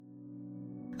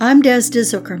I'm Desda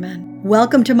Zuckerman.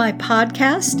 Welcome to my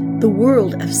podcast, The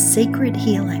World of Sacred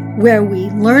Healing, where we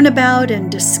learn about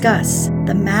and discuss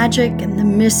the magic and the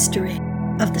mystery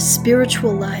of the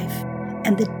spiritual life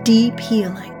and the deep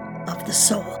healing of the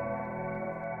soul.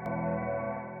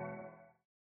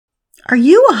 Are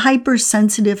you a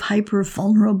hypersensitive,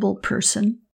 hypervulnerable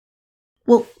person?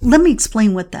 Well, let me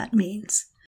explain what that means.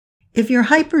 If you're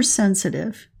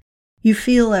hypersensitive, you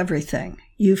feel everything.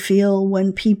 You feel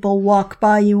when people walk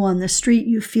by you on the street,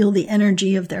 you feel the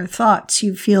energy of their thoughts.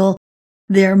 You feel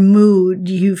their mood.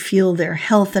 You feel their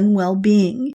health and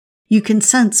well-being. You can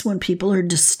sense when people are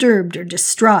disturbed or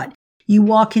distraught. You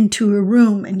walk into a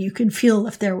room and you can feel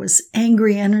if there was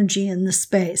angry energy in the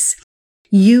space.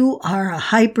 You are a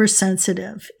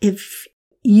hypersensitive. If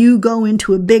you go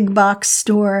into a big box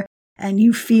store and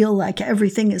you feel like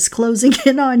everything is closing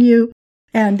in on you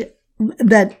and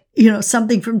that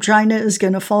something from China is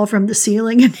going to fall from the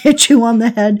ceiling and hit you on the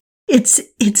head.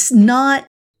 It's not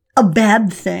a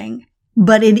bad thing,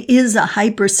 but it is a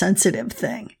hypersensitive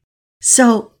thing.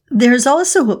 So there's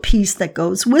also a piece that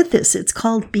goes with this. It's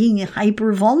called being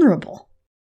hypervulnerable.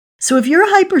 So if you're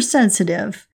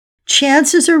hypersensitive,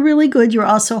 chances are really good you're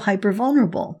also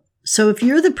hypervulnerable. So if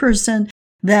you're the person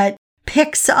that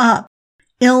picks up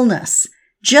illness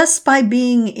just by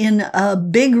being in a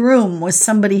big room with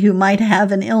somebody who might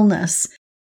have an illness,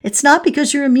 it's not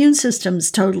because your immune system's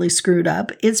totally screwed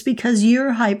up. It's because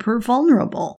you're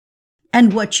hypervulnerable.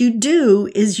 And what you do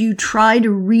is you try to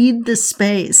read the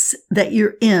space that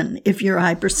you're in if you're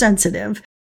hypersensitive.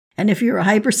 And if you're a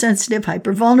hypersensitive,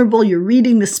 hypervulnerable, you're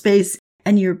reading the space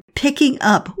and you're picking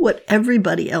up what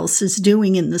everybody else is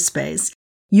doing in the space.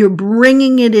 You're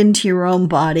bringing it into your own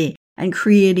body and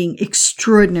creating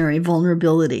extraordinary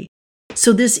vulnerability.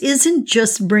 So this isn't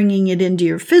just bringing it into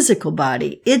your physical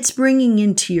body, it's bringing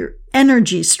into your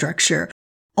energy structure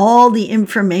all the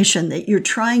information that you're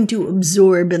trying to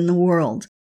absorb in the world.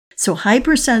 So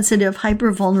hypersensitive,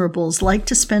 hypervulnerables like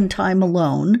to spend time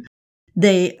alone.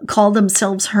 They call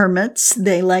themselves hermits.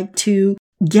 They like to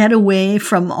get away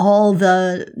from all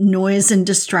the noise and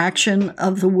distraction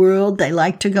of the world. They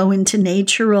like to go into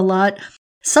nature a lot.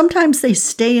 Sometimes they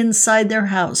stay inside their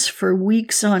house for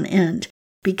weeks on end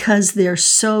because they're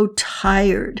so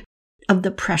tired of the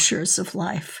pressures of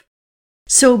life.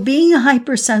 So being a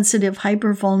hypersensitive,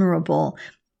 hypervulnerable,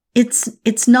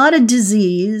 it's not a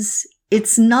disease,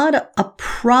 it's not a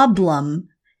problem,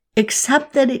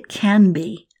 except that it can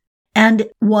be. And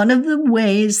one of the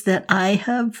ways that I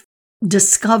have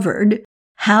discovered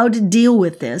how to deal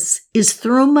with this is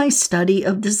through my study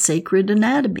of the sacred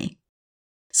anatomy.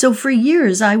 So for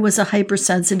years, I was a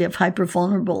hypersensitive,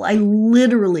 hypervulnerable. I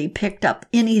literally picked up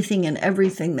anything and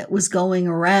everything that was going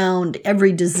around,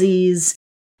 every disease.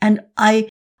 And I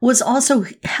was also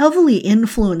heavily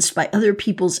influenced by other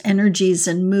people's energies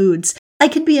and moods. I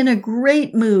could be in a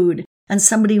great mood and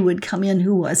somebody would come in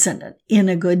who wasn't in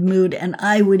a good mood, and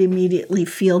I would immediately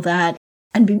feel that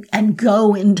and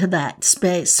go into that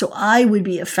space. So I would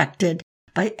be affected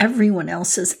by everyone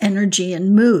else's energy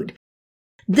and mood.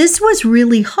 This was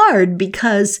really hard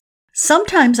because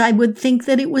sometimes I would think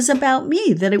that it was about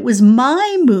me, that it was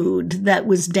my mood that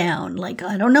was down. Like,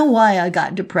 I don't know why I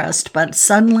got depressed, but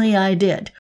suddenly I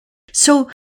did. So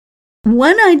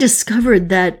when I discovered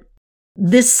that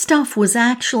this stuff was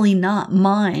actually not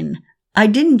mine, I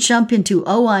didn't jump into,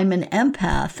 oh, I'm an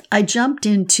empath. I jumped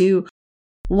into,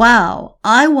 wow,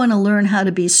 I want to learn how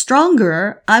to be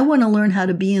stronger. I want to learn how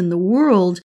to be in the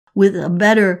world with a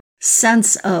better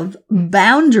sense of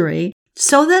boundary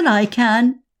so that I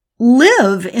can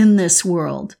live in this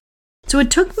world. So it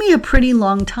took me a pretty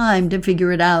long time to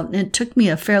figure it out, and it took me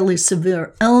a fairly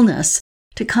severe illness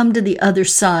to come to the other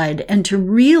side and to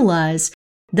realize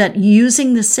that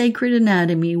using the sacred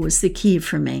anatomy was the key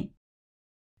for me.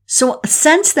 So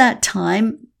since that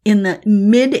time, in the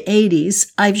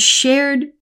mid-'80s, I've shared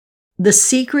the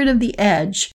secret of the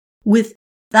edge with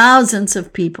thousands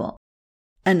of people.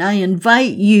 And I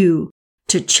invite you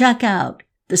to check out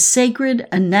the Sacred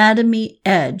Anatomy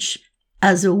Edge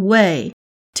as a way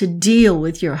to deal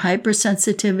with your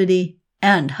hypersensitivity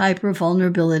and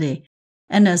hypervulnerability,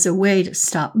 and as a way to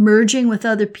stop merging with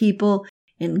other people,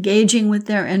 engaging with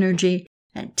their energy,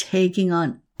 and taking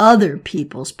on other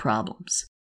people's problems.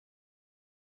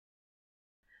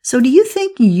 So do you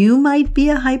think you might be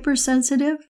a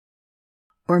hypersensitive?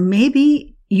 Or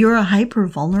maybe you're a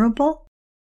hypervulnerable?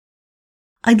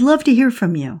 I'd love to hear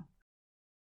from you.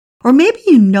 Or maybe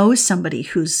you know somebody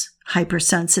who's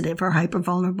hypersensitive or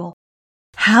hypervulnerable.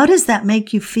 How does that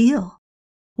make you feel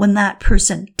when that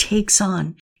person takes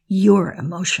on your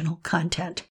emotional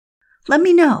content? Let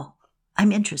me know.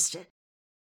 I'm interested.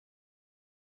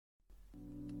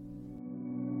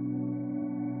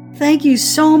 Thank you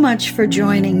so much for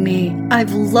joining me.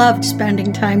 I've loved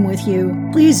spending time with you.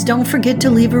 Please don't forget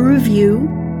to leave a review.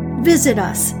 Visit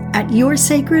us at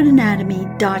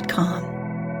yoursacredanatomy.com.